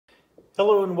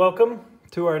Hello and welcome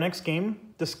to our next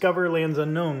game, Discover Lands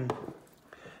Unknown.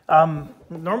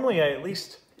 Normally I at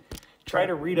least try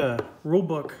to read a rule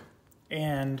book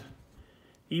and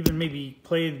even maybe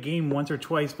play the game once or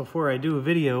twice before I do a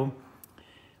video.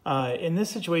 In this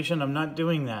situation, I'm not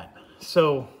doing that.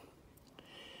 So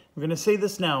I'm going to say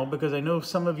this now because I know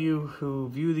some of you who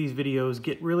view these videos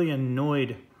get really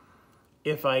annoyed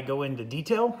if I go into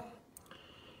detail.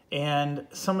 And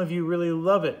some of you really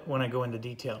love it when I go into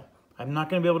detail. I'm not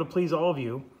going to be able to please all of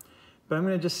you, but I'm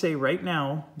going to just say right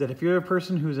now that if you're a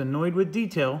person who's annoyed with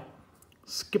detail,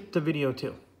 skip to video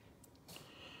 2.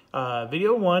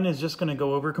 Video 1 is just going to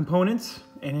go over components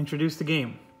and introduce the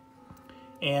game.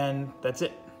 And that's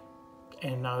it.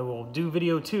 And I will do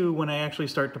video 2 when I actually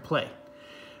start to play.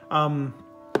 I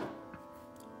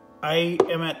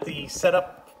am at the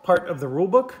setup part of the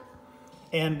rulebook,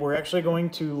 and we're actually going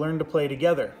to learn to play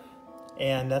together.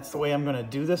 And that's the way I'm going to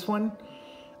do this one.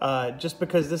 Just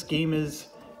because this game is,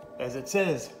 as it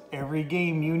says, every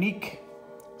game unique.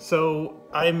 So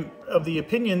I'm of the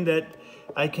opinion that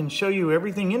I can show you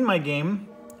everything in my game,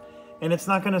 and it's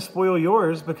not going to spoil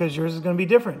yours because yours is going to be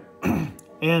different.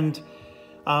 And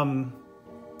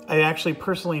I actually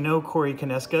personally know Corey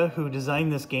Kineska, who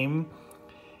designed this game,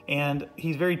 and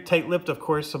he's very tight-lipped, of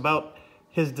course, about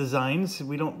his designs.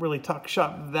 We don't really talk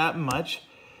shop that much,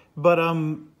 but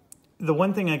the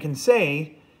one thing I can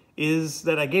say is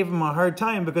that I gave him a hard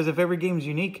time because if every game's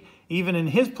unique, even in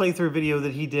his playthrough video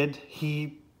that he did,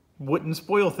 he wouldn't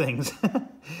spoil things.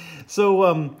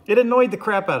 So it annoyed the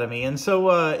crap out of me. And so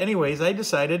anyways, I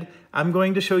decided I'm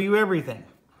going to show you everything.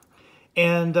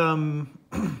 And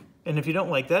and if you don't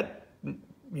like that, you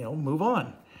know, move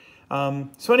on.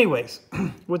 So anyways,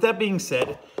 with that being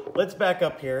said, let's back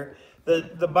up here.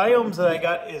 The biomes that I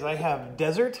got is I have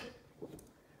desert,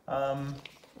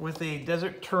 with a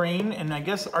desert terrain, and I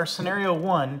guess our scenario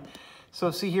 1, so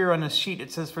see here on this sheet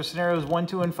it says for scenarios 1,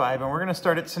 2, and 5, and we're going to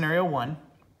start at scenario 1.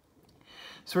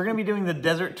 So we're going to be doing the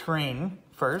desert terrain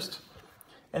first,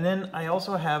 and then I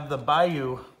also have the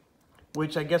bayou,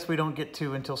 which I guess we don't get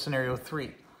to until scenario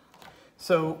 3.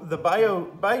 So the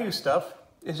bayou stuff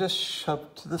is just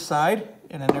shoved to the side,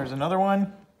 and then there's another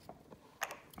one,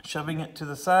 shoving it to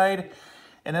the side,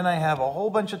 and then I have a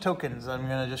whole bunch of tokens I'm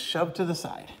going to just shove to the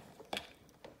side.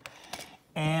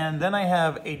 And then I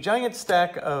have a giant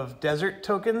stack of desert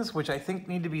tokens, which I think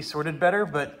need to be sorted better,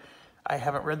 but I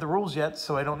haven't read the rules yet,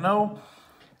 so I don't know.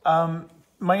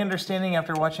 My understanding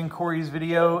after watching Corey's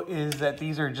video is that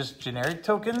these are just generic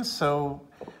tokens, so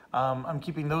I'm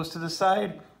keeping those to the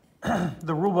side.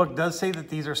 The rulebook does say that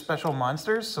these are special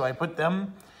monsters, so I put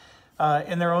them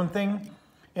in their own thing.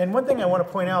 And one thing I want to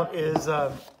point out is,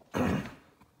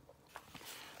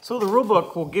 so the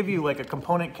rulebook will give you like a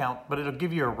component count, but it'll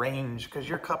give you a range because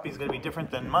your copy is going to be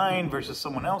different than mine versus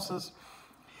someone else's.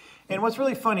 And what's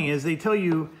really funny is they tell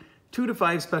you 2 to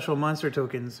 5 special monster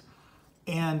tokens.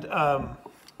 And,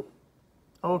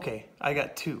 okay, I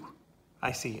got 2.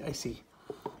 I see.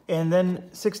 And then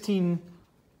 16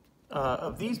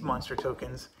 of these monster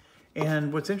tokens.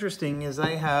 And what's interesting is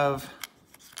I have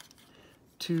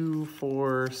 2,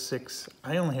 4, 6,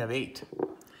 I only have 8.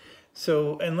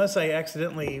 So unless I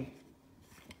accidentally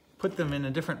put them in a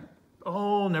different,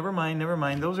 oh, never mind.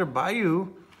 Those are bayou.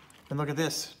 And look at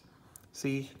this.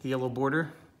 See the yellow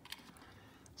border?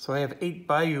 So I have 8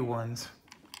 bayou ones.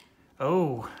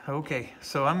 Oh, okay.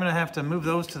 So I'm going to have to move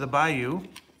those to the bayou.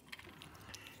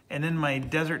 And then my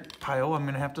desert pile, I'm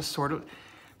going to have to sort it.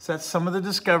 So that's some of the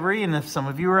discovery. And if some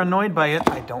of you are annoyed by it,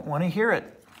 I don't want to hear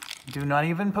it. Do not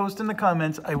even post in the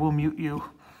comments. I will mute you.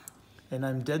 And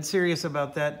I'm dead serious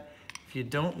about that. If you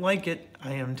don't like it,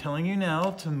 I am telling you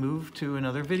now to move to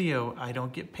another video. I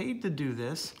don't get paid to do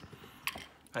this.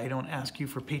 I don't ask you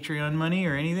for Patreon money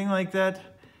or anything like that,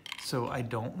 so I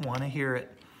don't want to hear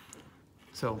it.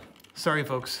 So, sorry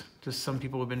folks, just some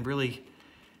people have been really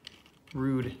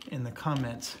rude in the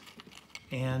comments.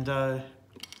 And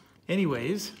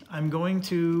anyways, I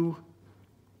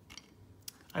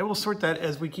will sort that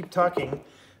as we keep talking.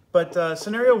 But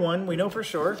scenario 1, we know for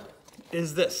sure,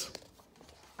 is this.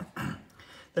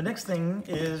 The next thing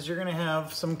is you're going to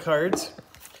have some cards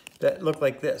that look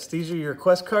like this. These are your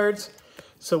quest cards.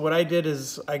 So what I did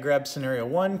is I grabbed scenario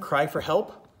 1, Cry for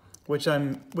Help, which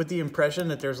I'm with the impression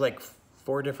that there's like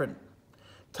 4 different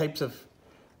types of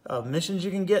missions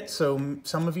you can get. So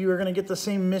some of you are going to get the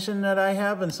same mission that I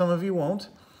have and some of you won't.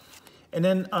 And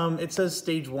then it says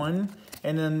stage 1,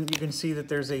 and then you can see that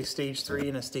there's a stage 3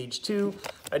 and a stage 2.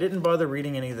 I didn't bother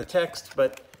reading any of the text,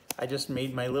 but I just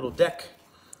made my little deck.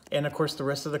 And of course, the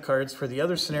rest of the cards for the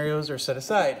other scenarios are set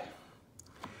aside.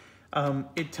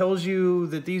 It tells you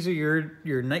that these are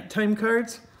your nighttime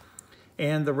cards.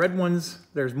 And the red ones,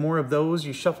 there's more of those.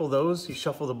 You shuffle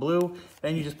the blue,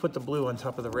 and you just put the blue on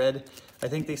top of the red. I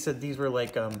think they said these were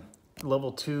like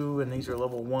level 2 and these are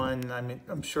level 1. I mean,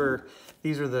 I'm sure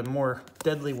these are the more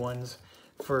deadly ones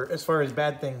for as far as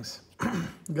bad things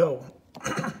go.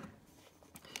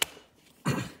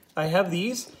 I have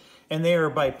these, and they are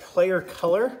by player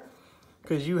color,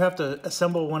 because you have to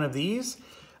assemble one of these.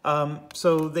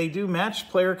 So they do match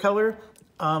player color.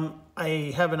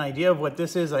 I have an idea of what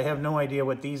this is. I have no idea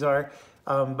what these are.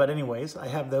 But anyways, I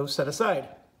have those set aside.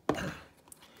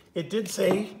 It did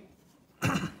say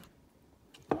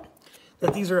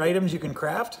that these are items you can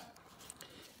craft.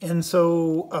 And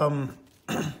so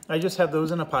I just have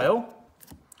those in a pile.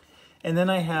 And then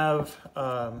I have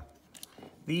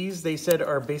these, they said,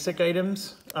 are basic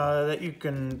items that you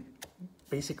can,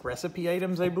 basic recipe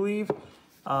items, I believe.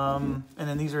 And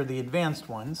then these are the advanced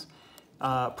ones.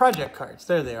 Project cards,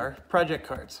 there they are, project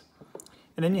cards.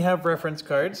 And then you have reference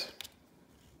cards,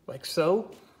 like so.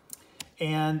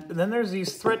 And then there's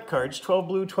these threat cards, 12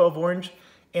 blue, 12 orange,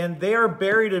 and they are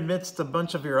buried amidst a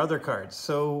bunch of your other cards.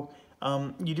 So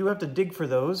you do have to dig for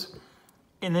those.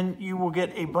 And then you will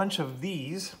get a bunch of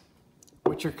these,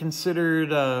 which are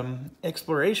considered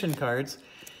exploration cards.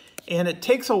 And it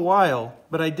takes a while,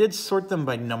 but I did sort them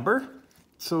by number,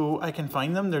 so I can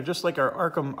find them. They're just like our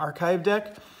Arkham Archive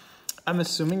deck. I'm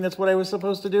assuming that's what I was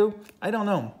supposed to do. I don't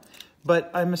know, but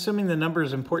I'm assuming the number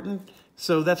is important,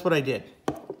 so that's what I did.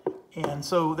 And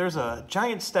so there's a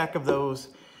giant stack of those.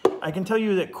 I can tell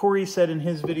you that Corey said in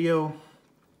his video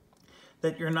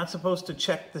that you're not supposed to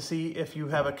check to see if you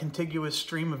have a contiguous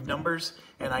stream of numbers,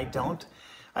 and I don't.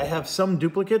 I have some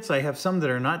duplicates. I have some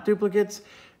that are not duplicates.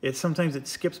 Sometimes it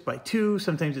skips by 2,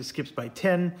 sometimes it skips by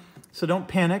 10, so don't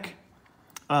panic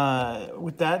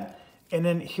with that. And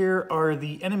then here are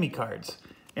the enemy cards.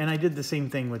 And I did the same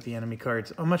thing with the enemy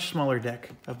cards, a much smaller deck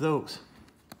of those.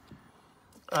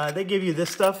 They give you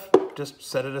this stuff, just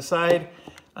set it aside.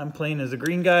 I'm playing as a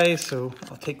green guy, so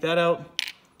I'll take that out.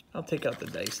 I'll take out the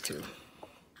dice too.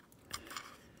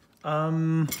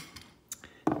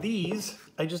 These,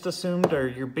 I just assumed, are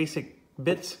your basic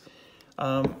bits.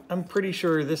 I'm pretty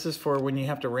sure this is for when you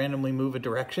have to randomly move a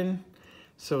direction.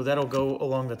 So that'll go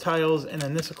along the tiles. And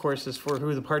then this, of course, is for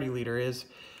who the party leader is.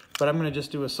 But I'm going to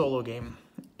just do a solo game.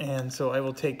 And so I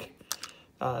will take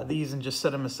these and just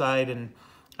set them aside. And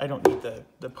I don't need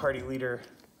the party leader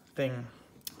thing.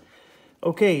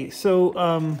 Okay,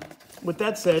 so with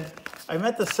that said, I'm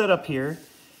at the setup here.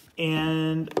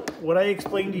 And what I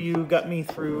explained to you got me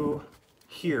through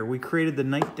here. We created the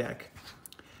night deck.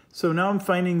 So now I'm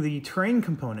finding the terrain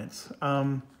components.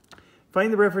 Find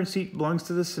the reference sheet belongs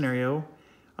to this scenario.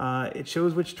 It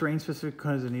shows which terrain specific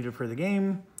components are needed for the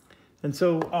game. And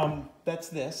so that's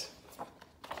this.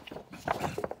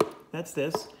 That's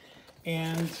this.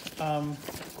 And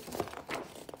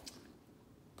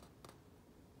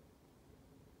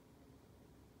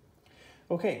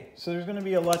okay, so there's going to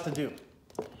be a lot to do.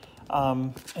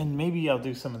 And maybe I'll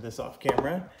do some of this off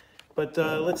camera. But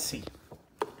let's see.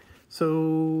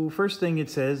 So first thing it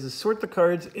says is sort the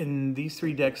cards in these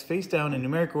 3 decks face down in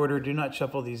numeric order. Do not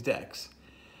shuffle these decks.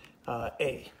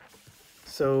 A.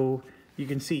 So you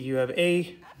can see you have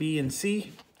A, B, and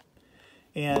C.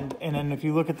 And then if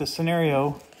you look at the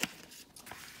scenario,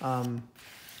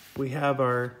 we have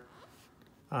our,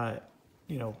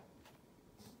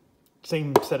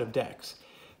 same set of decks.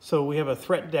 So we have a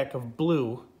threat deck of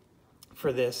blue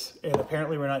for this, and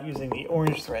apparently we're not using the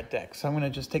orange threat deck. So I'm going to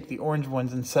just take the orange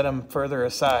ones and set them further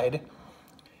aside.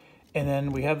 And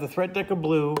then we have the threat deck of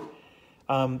blue.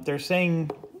 They're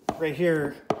saying right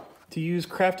here to use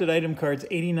crafted item cards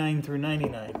 89 through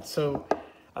 99. So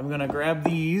I'm going to grab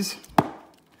these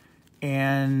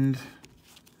and...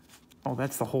 oh,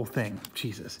 that's the whole thing.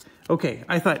 Jesus. Okay,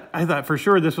 I thought for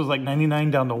sure this was like 99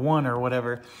 down to 1 or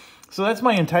whatever. So that's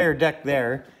my entire deck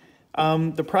there.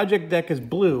 The project deck is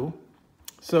blue.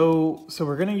 So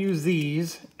we're going to use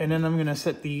these, and then I'm going to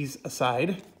set these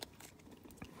aside.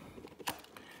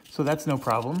 So that's no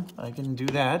problem. I can do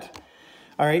that.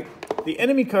 All right. The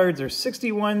enemy cards are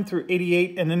 61 through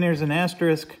 88, and then there's an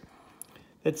asterisk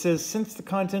that says, since the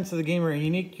contents of the game are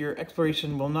unique, your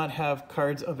exploration will not have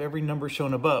cards of every number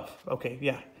shown above. Okay,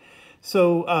 yeah.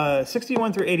 So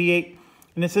 61 through 88,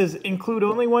 and it says, include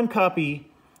only 1 copy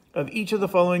of each of the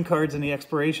following cards in the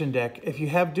exploration deck. If you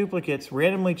have duplicates,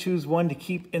 randomly choose 1 to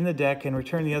keep in the deck and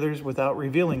return the others without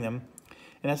revealing them.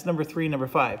 And that's number 3 and number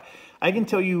 5. I can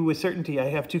tell you with certainty I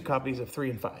have 2 copies of 3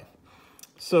 and 5.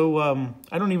 So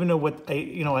I don't even know what,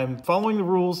 I'm following the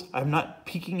rules. I'm not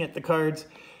peeking at the cards.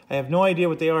 I have no idea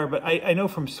what they are, but I know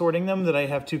from sorting them that I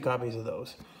have 2 copies of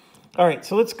those. All right,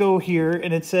 so let's go here,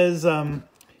 and it says,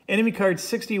 enemy cards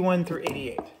 61 through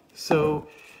 88. So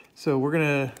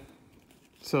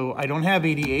I don't have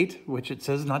 88, which it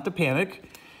says not to panic.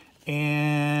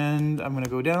 And I'm gonna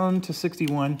go down to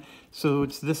 61. So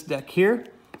it's this deck here,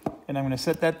 and I'm gonna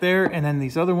set that there, and then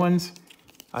these other ones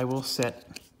I will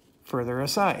set further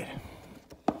aside.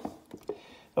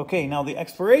 Okay, now the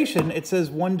expiration, it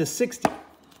says 1 to 60.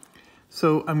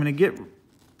 So I'm gonna get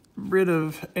rid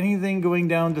of anything going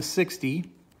down to 60.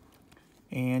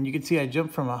 And you can see I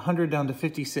jumped from 100 down to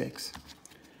 56.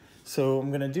 So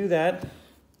I'm gonna do that.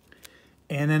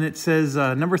 And then it says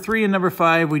number 3 and number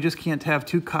 5, we just can't have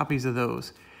 2 copies of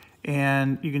those.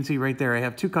 And you can see right there, I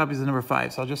have 2 copies of number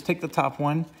 5. So I'll just take the top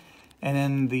one, and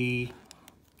then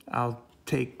I'll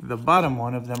take the bottom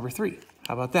one of number 3.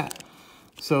 How about that?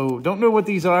 So don't know what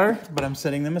these are, but I'm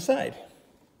setting them aside.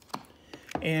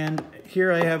 And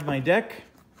here I have my deck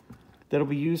that'll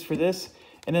be used for this.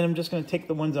 And then I'm just gonna take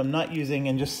the ones I'm not using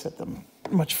and just set them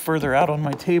much further out on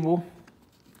my table,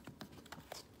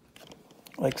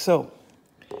 like so.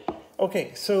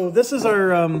 Okay, so this is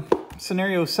our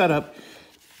scenario setup.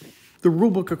 The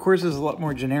rulebook, of course, is a lot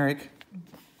more generic.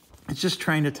 It's just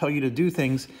trying to tell you to do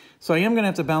things. So I am gonna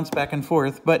have to bounce back and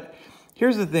forth, but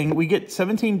here's the thing. We get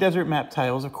 17 desert map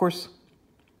tiles. Of course,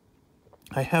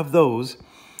 I have those.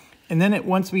 And then it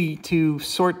wants me to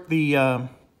sort the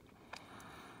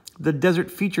desert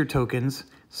feature tokens.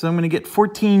 So I'm gonna get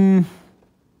 14,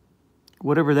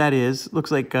 whatever that is.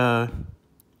 Looks like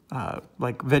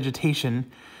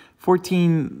vegetation.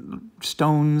 14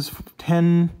 stones,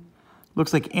 10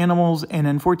 looks like animals, and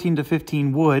then 14 to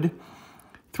 15 wood,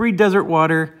 3 desert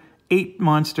water, 8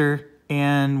 monster,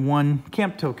 and 1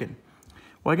 camp token.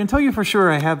 Well, I can tell you for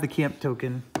sure I have the camp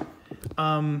token.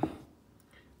 My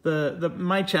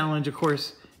challenge, of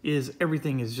course, is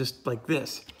everything is just like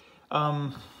this.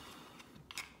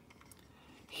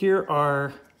 Here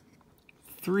are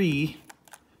 3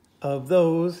 of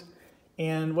those,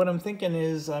 and what I'm thinking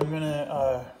is I'm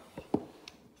gonna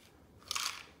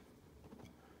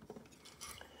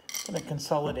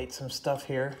consolidate some stuff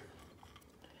here.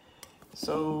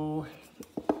 So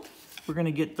we're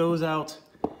gonna get those out,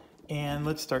 and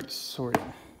let's start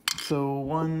sorting.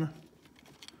 So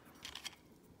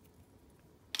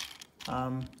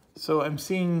so I'm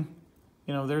seeing,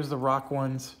 there's the rock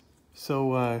ones.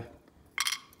 So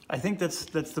I think that's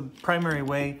the primary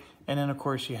way. And then of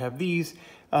course you have these,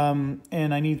 and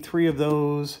I need 3 of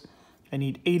those. I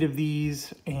need 8 of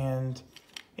these, and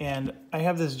I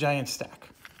have this giant stack.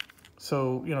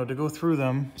 So, to go through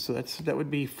them, so that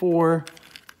would be 4,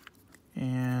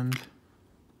 and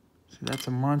so that's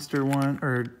a monster one,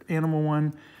 or animal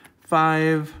one,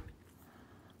 5,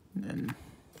 and then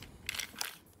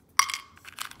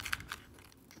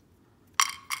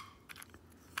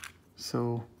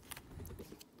so,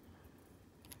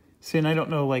 see, and I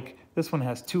don't know, like, this one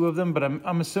has 2 of them, but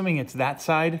I'm assuming it's that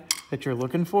side that you're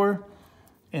looking for.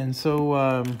 And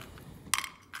so,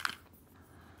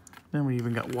 then we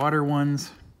even got water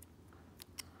ones.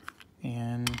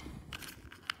 And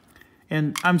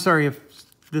I'm sorry if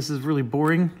this is really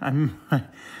boring.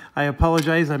 I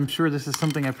apologize. I'm sure this is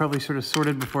something I probably sort of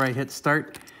sorted before I hit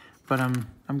start, but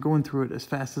I'm going through it as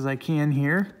fast as I can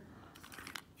here.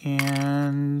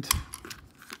 And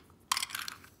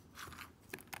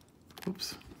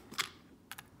oops.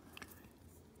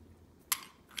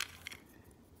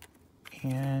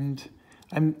 And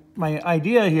my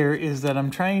idea here is that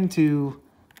I'm trying to,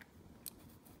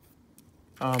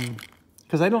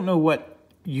 because I don't know what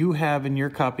you have in your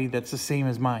copy that's the same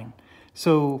as mine.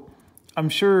 So I'm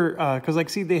sure, because like,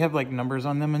 see, they have like numbers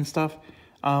on them and stuff.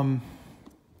 Where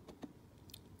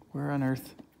on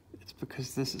earth? It's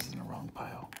because this is in the wrong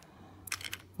pile.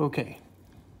 Okay.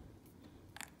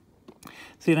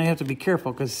 See, and I have to be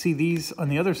careful because, see, these on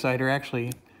the other side are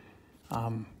actually,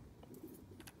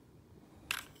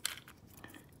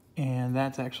 and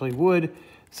that's actually wood.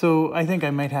 So I think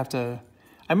I might have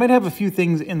a few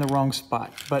things in the wrong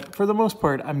spot, but for the most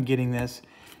part, I'm getting this.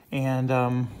 And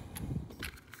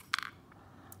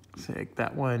take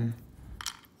that one.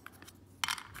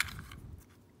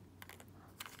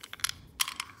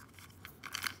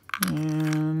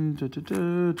 And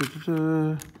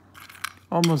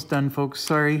almost done, folks.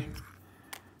 Sorry.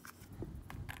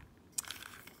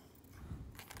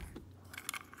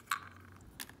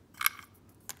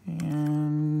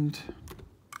 And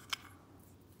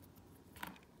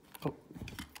oh,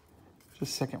 just a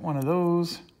second, one of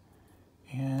those,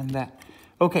 and that.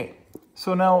 Okay,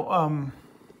 so now I'm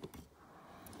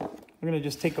gonna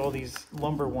just take all these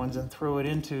lumber ones and throw it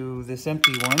into this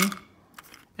empty one.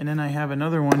 And then I have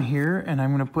another one here, and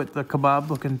I'm going to put the kebab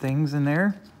looking things in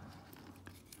there.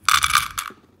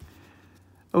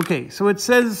 Okay, so it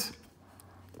says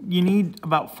you need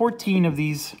about 14 of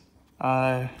these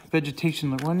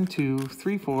vegetation. 1, 2,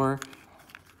 3, 4,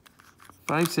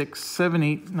 5, 6, 7,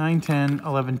 8, 9, 10,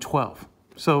 11, 12.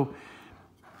 So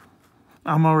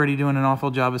I'm already doing an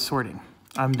awful job of sorting.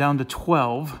 I'm down to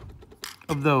 12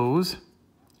 of those,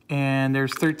 and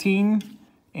there's 13,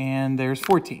 and there's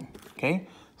 14, okay?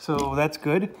 So that's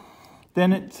good.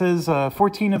 Then it says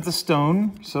 14 of the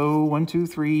stone, so 1, 2,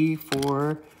 3,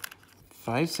 4,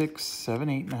 5, 6, 7,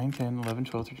 8, 9, 10, 11,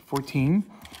 12, 13, 14.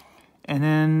 And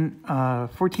then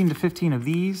 14 to 15 of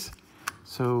these,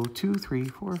 so 2, 3,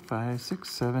 4, 5, 6,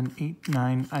 7, 8,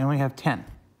 9, I only have 10.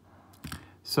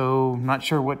 So not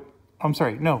sure what, I'm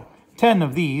sorry, no, 10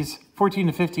 of these, 14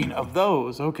 to 15 of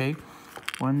those, okay.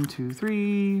 1, 2,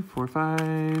 3, 4,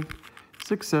 5,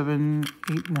 6, 7,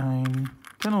 8, 9,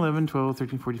 10, 11, 12,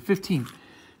 13, 14, 15.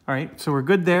 All right, so we're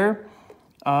good there.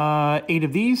 8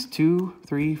 of these, 2,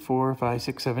 3, 4, 5,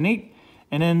 6, 7, 8.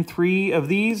 And then 3 of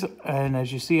these, and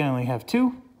as you see, I only have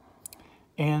 2.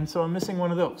 And so I'm missing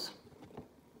one of those.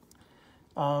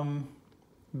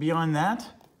 Beyond that,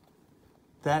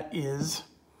 that is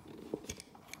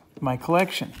my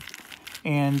collection.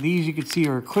 And these you can see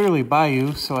are clearly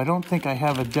bayou, so I don't think I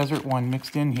have a desert one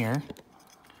mixed in here.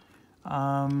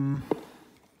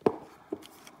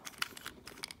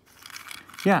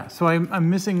 Yeah, so I'm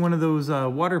missing one of those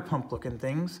water pump looking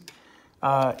things.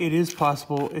 It is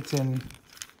possible it's in,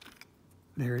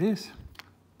 there it is,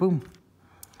 boom.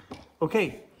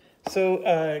 Okay, so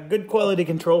good quality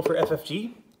control for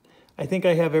FFG. I think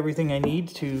I have everything I need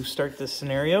to start this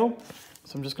scenario.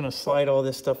 So I'm just gonna slide all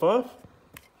this stuff off.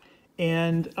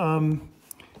 And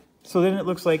so then it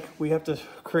looks like we have to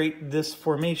create this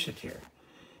formation here.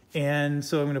 And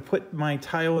so I'm gonna put my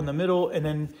tile in the middle, and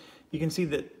then you can see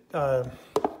that,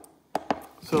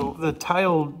 so the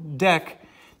tile deck,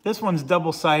 this one's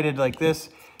double-sided like this,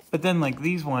 but then like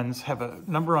these ones have a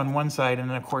number on one side and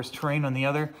then of course terrain on the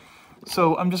other.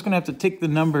 So I'm just gonna have to take the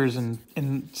numbers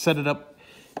and set it up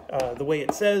the way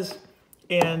it says.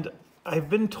 And I've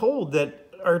been told that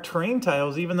our terrain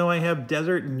tiles, even though I have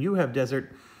desert and you have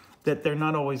desert, that they're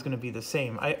not always gonna be the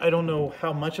same. I don't know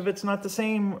how much of it's not the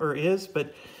same or is,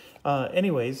 but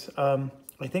anyways, I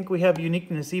think we have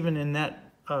uniqueness even in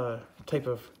that type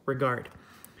of regard.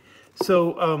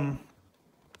 So,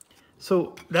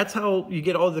 so that's how you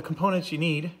get all the components you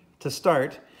need to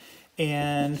start.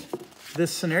 And this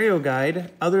scenario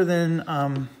guide, other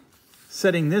than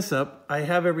setting this up, I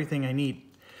have everything I need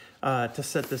to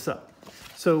set this up.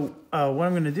 So what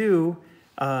I'm going to do,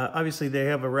 obviously they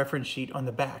have a reference sheet on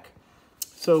the back.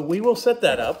 So we will set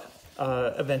that up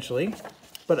eventually.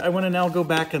 But I want to now go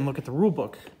back and look at the rule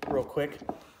book real quick.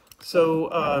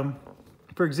 So,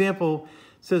 for example,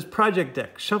 it says project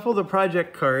deck. Shuffle the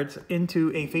project cards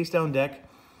into a face-down deck.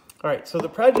 All right, so the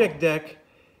project deck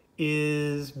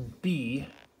is B,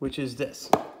 which is this.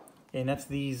 And that's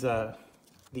these.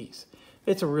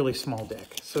 It's a really small deck.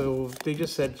 So they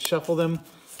just said shuffle them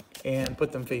and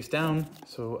put them face down.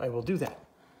 So I will do that.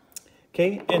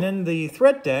 Okay, and then the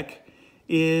threat deck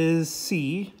is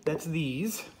C. That's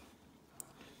these.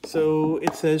 So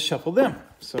it says shuffle them.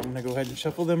 So I'm gonna go ahead and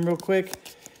shuffle them real quick.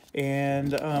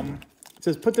 And it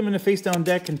says put them in a face down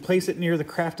deck and place it near the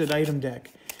crafted item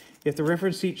deck. If the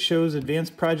reference sheet shows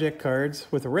advanced project cards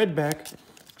with a red back,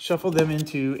 shuffle them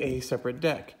into a separate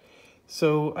deck.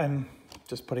 So I'm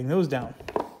just putting those down.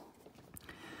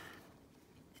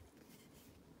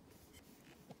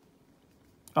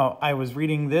 Oh, I was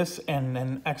reading this and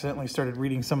then accidentally started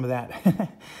reading some of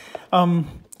that.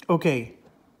 Okay.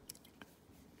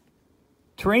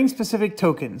 Terrain-specific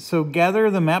tokens. So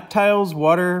gather the map tiles,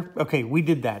 water. Okay, we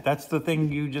did that. That's the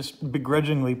thing you just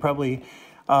begrudgingly probably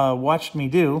watched me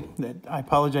do. I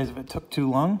apologize if it took too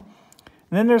long.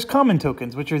 And then there's common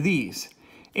tokens, which are these.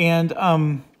 And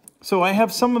so I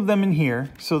have some of them in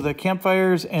here. So the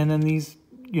campfires and then these,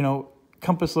 you know,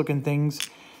 compass-looking things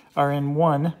are in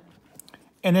one.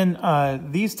 And then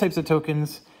these types of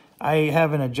tokens I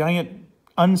have in a giant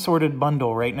unsorted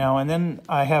bundle right now, and then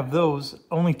I have those,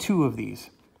 only 2 of these,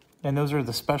 and those are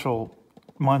the special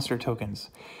monster tokens.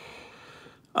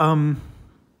 And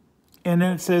then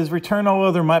it says return all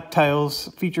other map tiles,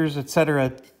 features,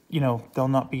 etc. You know, they'll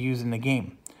not be used in the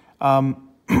game.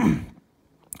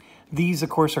 These of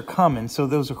course are common, so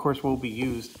those of course will be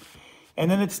used. And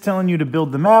then it's telling you to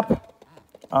build the map.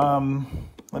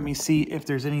 Let me see if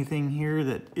there's anything here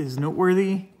that is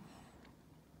noteworthy.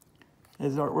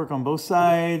 There's artwork on both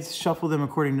sides, shuffle them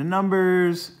according to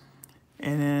numbers,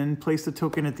 and then place the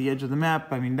token at the edge of the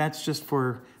map. I mean, that's just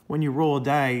for when you roll a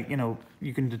die, you know,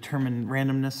 you can determine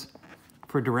randomness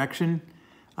for direction.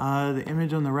 The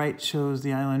image on the right shows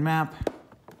the island map.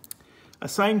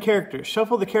 Assign characters.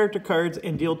 Shuffle the character cards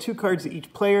and deal 2 cards to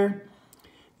each player.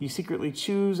 You secretly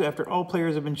choose. After all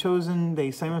players have been chosen,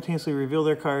 they simultaneously reveal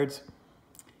their cards.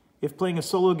 If playing a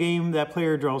solo game, that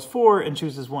player draws 4 and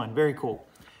chooses 1. Very cool.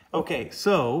 Okay,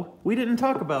 so we didn't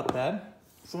talk about that.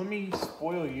 So let me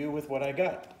spoil you with what I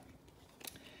got.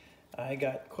 I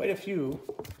got quite a few.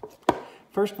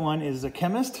 First one is a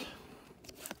chemist,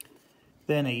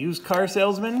 then a used car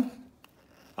salesman,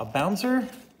 a bouncer,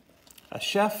 a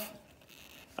chef,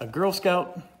 a Girl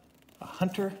Scout, a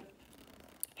hunter,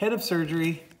 head of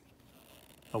surgery,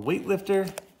 a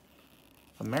weightlifter,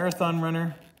 a marathon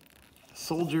runner, a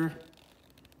soldier,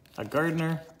 a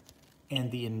gardener,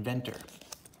 and the inventor.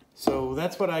 So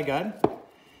that's what I got.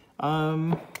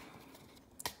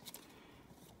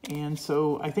 And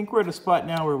so I think we're at a spot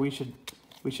now where we should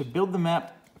build the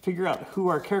map, figure out who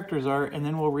our characters are, and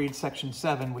then we'll read section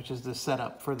 7, which is the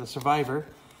setup for the survivor.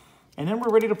 And then we're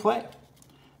ready to play.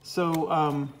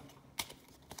 So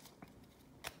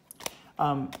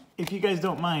if you guys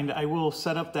don't mind, I will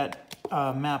set up that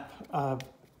map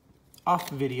off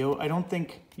video. I don't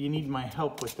think you need my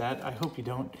help with that. I hope you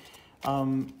don't.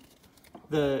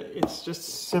 It's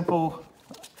just simple.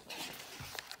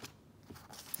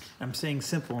 I'm saying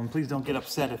simple, and please don't get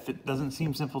upset if it doesn't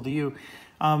seem simple to you.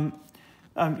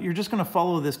 You're just going to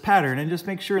follow this pattern and just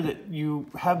make sure that you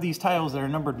have these tiles that are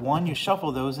numbered 1. You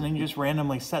shuffle those, and then you just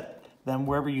randomly set them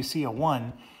wherever you see a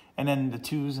 1, and then the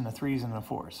 2s and the 3s and the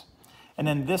 4s. And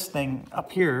then this thing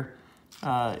up here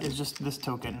is just this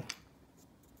token.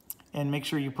 And make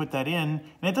sure you put that in.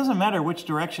 And it doesn't matter which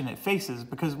direction it faces,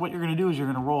 because what you're going to do is you're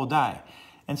going to roll a die.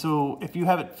 And so if you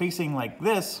have it facing like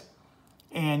this,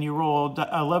 and you roll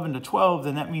 11 to 12,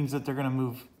 then that means that they're going to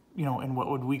move, you know, in what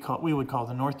we would call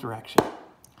the north direction.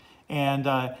 And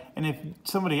if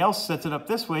somebody else sets it up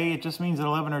this way, it just means that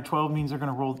 11 or 12 means they're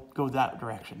going to go that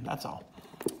direction. That's all.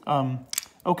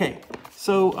 Okay,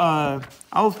 so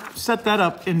I'll set that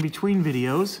up in between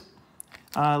videos.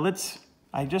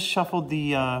 I just shuffled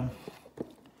the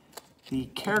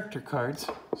character cards,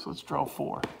 so let's draw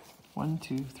 4. 1,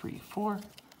 2, 3, 4.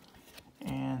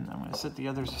 And I'm going to set the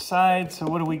others aside. So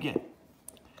what do we get?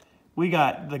 We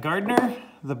got the gardener,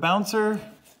 the bouncer,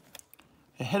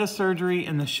 the head of surgery,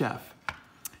 and the chef.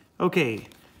 Okay,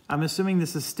 I'm assuming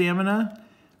this is stamina.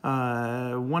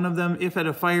 One of them, if at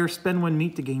a fire, spend 1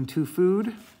 meat to gain 2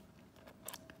 food.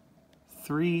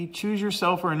 3, choose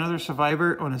yourself or another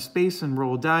survivor on a space and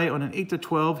roll a die. On an 8 to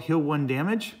 12, heal 1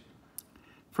 damage.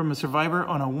 From a survivor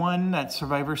on a 1, that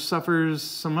survivor suffers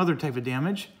some other type of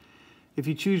damage. If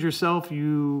you choose yourself,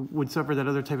 you would suffer that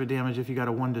other type of damage if you got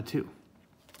a 1 to 2.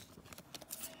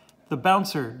 The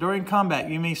bouncer. During combat,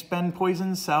 you may spend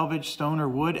poison, salvage, stone, or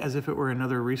wood as if it were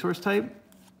another resource type.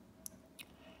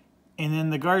 And then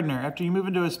the gardener. After you move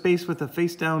into a space with a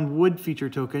face-down wood feature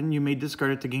token, you may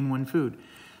discard it to gain 1 food.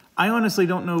 I honestly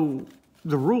don't know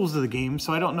the rules of the game,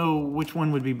 so I don't know which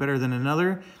one would be better than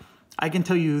another. I can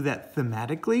tell you that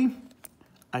thematically,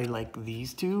 I like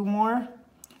these 2 more.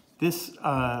 This,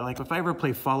 like if I ever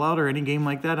play Fallout or any game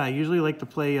like that, I usually like to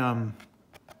play, and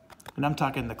I'm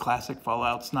talking the classic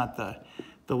Fallouts, not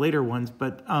the later ones,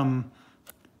 but, or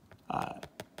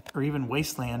even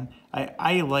Wasteland.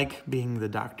 I like being the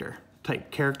doctor type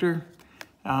character.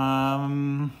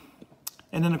 And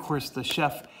then of course the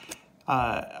chef,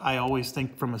 I always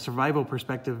think from a survival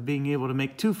perspective, being able to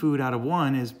make 2 food out of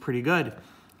 1 is pretty good.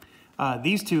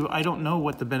 These 2, I don't know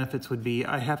what the benefits would be.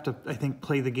 I have to, I think,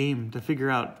 play the game to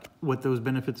figure out what those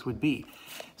benefits would be.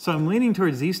 So I'm leaning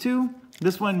towards these 2.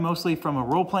 This one mostly from a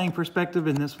role-playing perspective,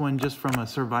 and this one just from a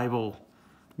survival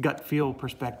gut feel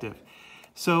perspective.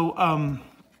 So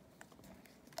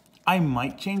I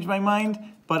might change my mind,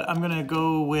 but I'm going to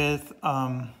go with,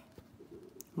 I'm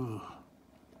going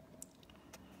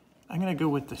to go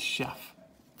with the chef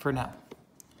for now.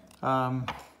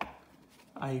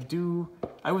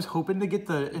 I was hoping to get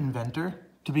the inventor,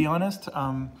 to be honest.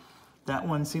 That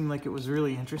one seemed like it was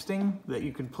really interesting that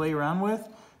you could play around with.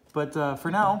 But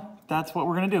for now, that's what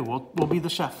we're going to do. We'll be the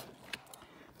chef.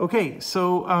 Okay,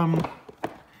 so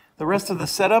the rest of the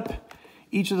setup,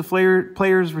 each of the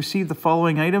players receive the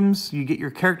following items. You get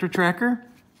your character tracker.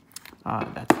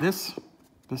 That's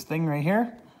this thing right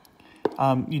here.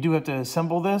 You do have to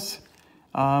assemble this.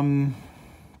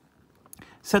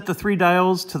 Set the 3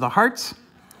 dials to the hearts,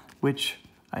 which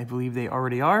I believe they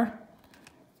already are.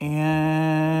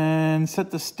 And set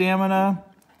the stamina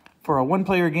for a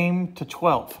 1-player game to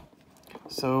 12.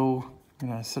 So I'm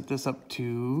going to set this up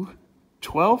to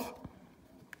 12.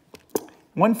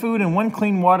 1 food and 1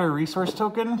 clean water resource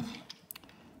token.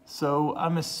 So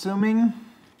I'm assuming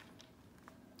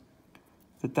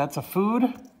that that's a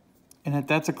food. and if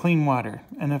that's a clean water.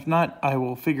 And if not, I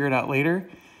will figure it out later.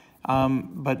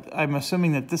 But I'm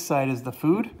assuming that this side is the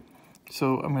food.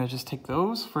 So I'm going to just take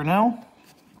those for now.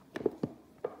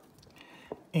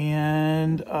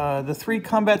 And the 3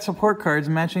 combat support cards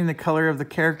matching the color of the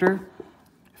character.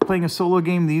 If playing a solo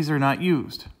game, these are not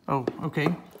used. Oh,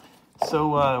 okay.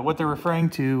 So what they're referring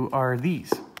to are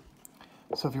these.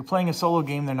 So if you're playing a solo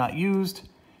game, they're not used.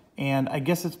 And I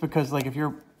guess it's because, like, if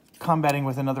you're combating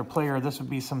with another player, this would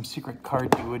be some secret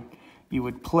card you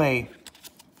would play.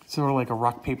 Sort of like a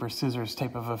rock, paper, scissors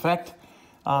type of effect.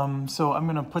 So I'm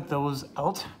going to put those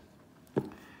out.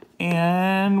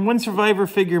 And 1 survivor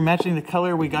figure matching the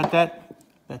color. We got that.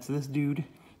 That's this dude.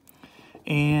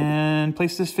 And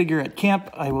place this figure at camp.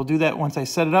 I will do that once I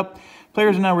set it up.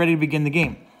 Players are now ready to begin the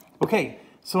game. Okay,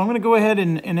 so I'm going to go ahead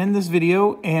and end this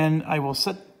video, and I will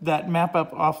set that map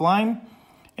up offline.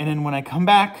 And then when I come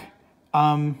back,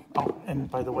 oh, and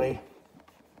by the way,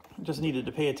 just needed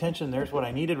to pay attention. There's what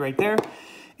I needed right there.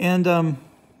 And,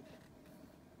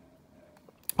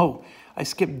 oh, I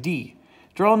skipped D.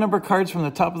 Draw a number of cards from the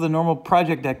top of the normal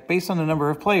project deck based on the number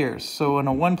of players. So in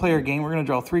a 1-player game, we're going to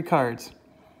draw 3 cards.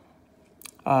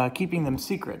 Keeping them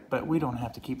secret, but we don't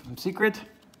have to keep them secret.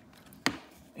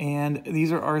 And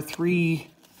these are our 3.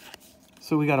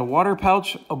 So we got a water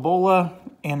pouch, a bola,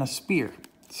 and a spear.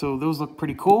 So those look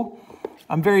pretty cool.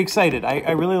 I'm very excited.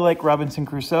 I really like Robinson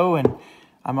Crusoe, and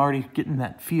I'm already getting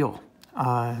that feel.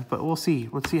 But we'll see.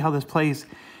 Let's see how this plays.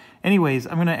 Anyways,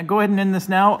 I'm going to go ahead and end this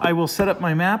now. I will set up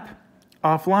my map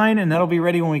offline, and that'll be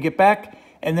ready when we get back.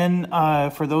 And then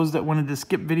for those that wanted to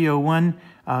skip video 1,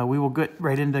 we will get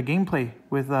right into gameplay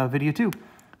with video 2.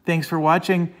 Thanks for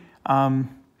watching, and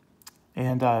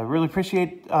really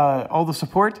appreciate all the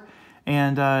support.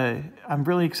 And I'm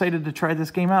really excited to try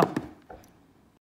this game out.